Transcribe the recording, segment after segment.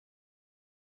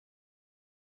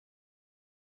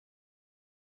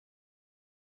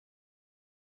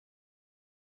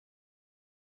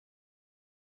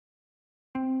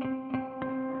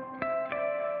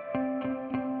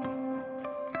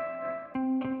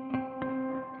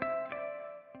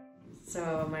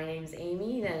So my name's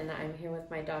Amy, and I'm here with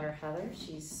my daughter Heather.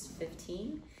 She's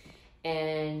 15,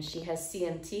 and she has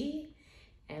CMT.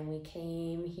 And we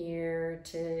came here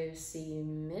to see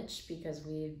Mitch because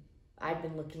I've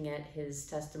been looking at his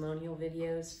testimonial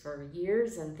videos for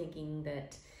years and thinking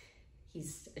that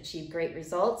he's achieved great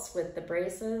results with the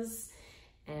braces.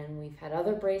 And we've had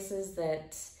other braces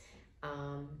that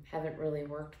haven't really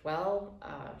worked well.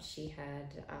 She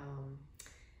had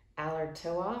Allard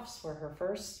toe-offs for her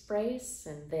first brace,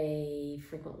 and they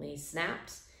frequently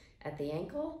snapped at the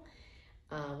ankle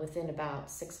within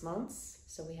about 6 months.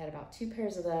 So we had about 2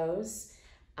 pairs of those.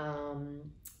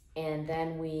 And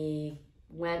then we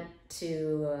went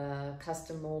to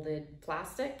custom molded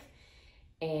plastic,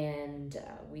 and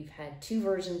we've had 2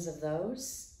 versions of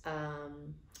those.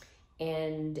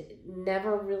 And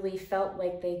never really felt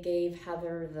like they gave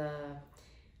Heather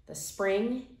the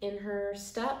spring in her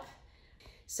step.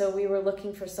 So we were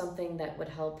looking for something that would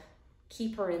help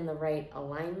keep her in the right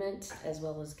alignment as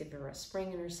well as give her a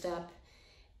spring in her step.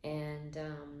 And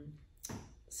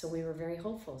so we were very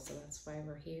hopeful. So that's why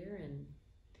we're here, and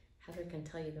Heather can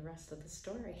tell you the rest of the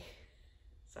story.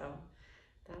 So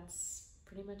that's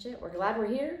pretty much it. We're glad we're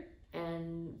here,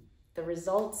 and the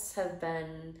results have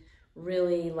been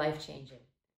really life-changing.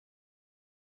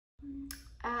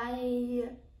 I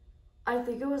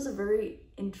think it was a very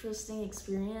interesting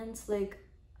experience. Like,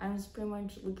 I was pretty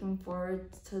much looking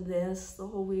forward to this the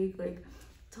whole week. Like,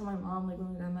 tell my mom, like,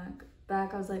 when we got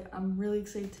back, I was like, I'm really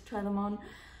excited to try them on.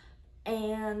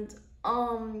 And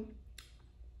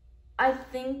I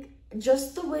think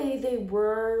just the way they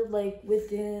were, like,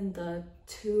 within the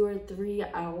 2 or 3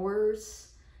 hours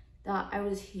that I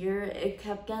was here, it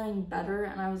kept getting better,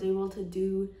 and I was able to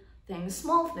do things,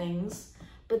 small things,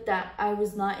 but that I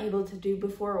was not able to do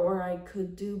before, or I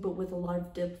could do, but with a lot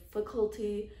of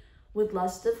difficulty, with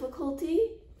less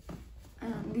difficulty.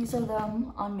 And these are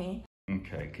them on me.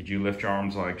 Okay, could you lift your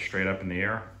arms like straight up in the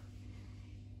air?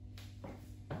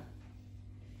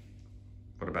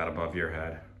 What about above your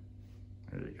head?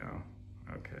 There you go.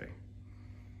 Okay,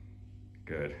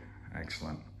 good,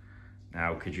 excellent.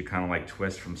 Now, could you kind of like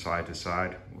twist from side to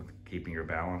side with keeping your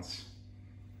balance?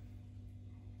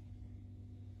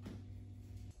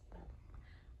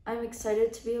 I'm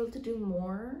excited to be able to do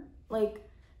more, like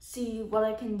see what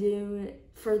I can do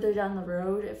further down the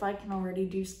road. If I can already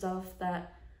do stuff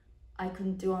that I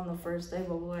couldn't do on the first day,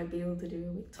 what will I be able to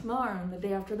do tomorrow and the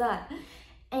day after that?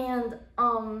 And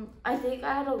I think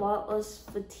I had a lot less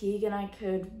fatigue, and I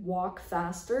could walk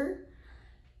faster.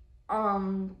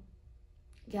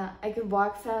 Yeah, I could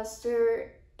walk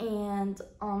faster, and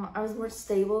I was more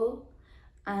stable,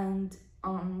 and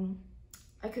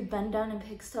I could bend down and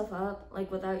pick stuff up,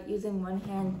 like, without using one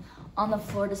hand on the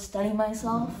floor to steady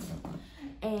myself.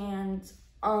 And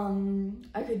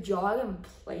I could jog in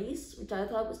place, which I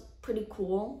thought was pretty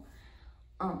cool.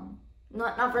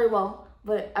 Not very well,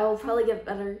 but I will probably get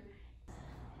better.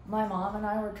 My mom and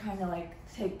I were trying to, like,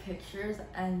 take pictures,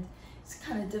 and it's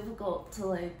kind of difficult to,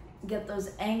 like, get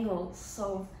those angles,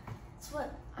 so it's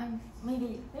what I'm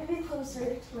maybe closer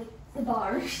to, like, the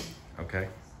bars. Okay.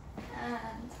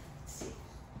 And let's see.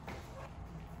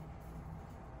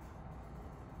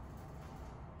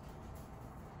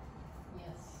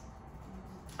 Yes.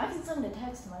 I can send a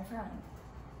text to my friend.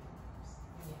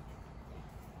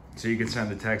 So you can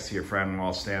send a text to your friend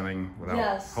while standing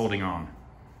without holding on?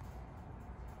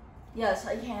 Yes,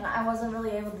 I can. I wasn't really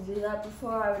able to do that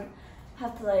before. I would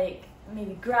have to, like,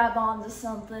 maybe grab onto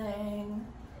something.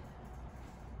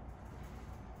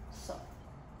 So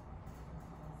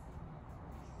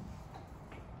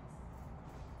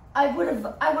I would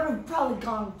have probably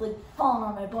gone, like, fallen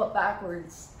on my butt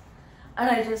backwards,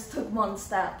 and I just took one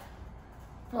step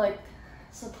for, like,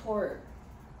 support.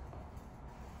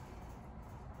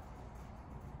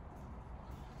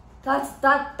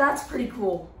 That's pretty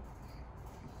cool.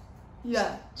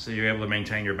 Yeah. So you're able to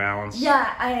maintain your balance?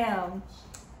 Yeah, I am.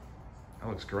 That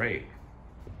looks great.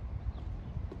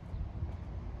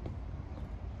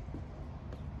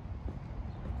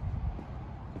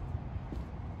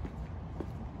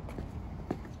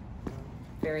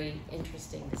 Very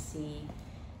interesting to see.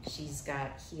 She's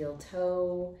got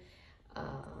heel-toe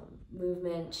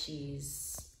movement.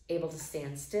 She's able to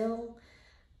stand still.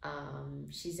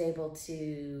 She's able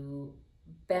to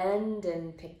bend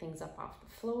and pick things up off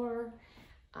the floor,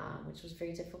 which was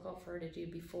very difficult for her to do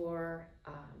before.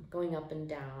 Going up and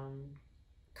down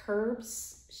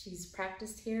curbs, she's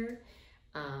practiced here.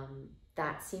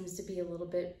 That seems to be a little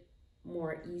bit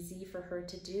more easy for her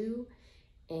to do.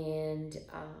 And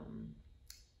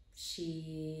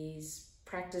she's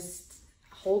practiced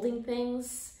holding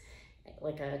things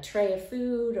like a tray of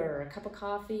food or a cup of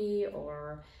coffee,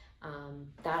 or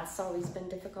that's always been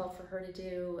difficult for her to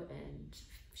do, and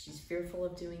she's fearful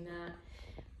of doing that.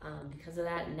 Because of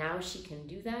that, now she can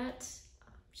do that.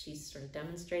 She's sort of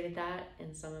demonstrated that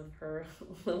in some of her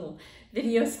little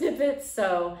video snippets.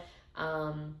 So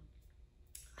I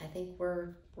think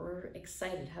we're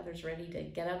excited. Heather's ready to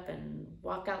get up and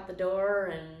walk out the door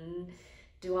and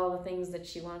do all the things that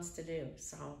she wants to do.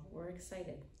 So we're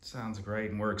excited. Sounds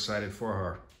great, and we're excited for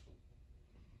her.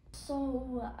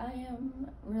 So I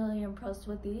am really impressed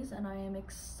with these, and I am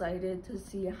excited to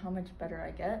see how much better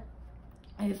I get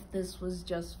if this was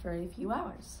just for a few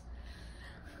hours.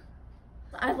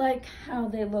 I like how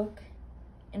they look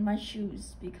in my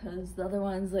shoes, because the other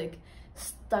ones like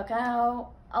stuck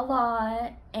out a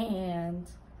lot, and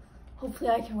hopefully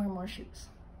I can wear more shoes.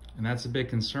 And that's a big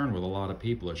concern with a lot of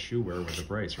people, is shoe wear with a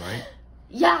brace, right?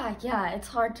 Yeah, it's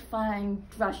hard to find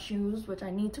dress shoes, which I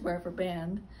need to wear for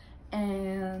band,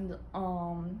 and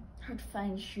hard to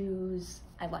find shoes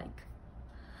I like.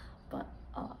 But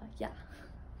yeah.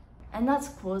 And that's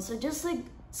cool. So just like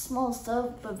small stuff,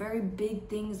 but very big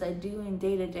things I do in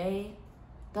day to day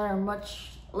that are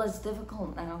much less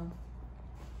difficult now.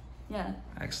 Yeah.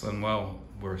 Excellent. Well,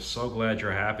 we're so glad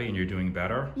you're happy and you're doing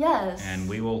better. Yes. And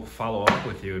we will follow up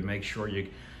with you and make sure you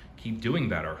keep doing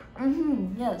better.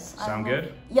 Yes. Sound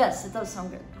good? Yes, it does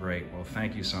sound good. Great. Well,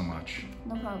 thank you so much.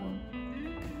 No problem.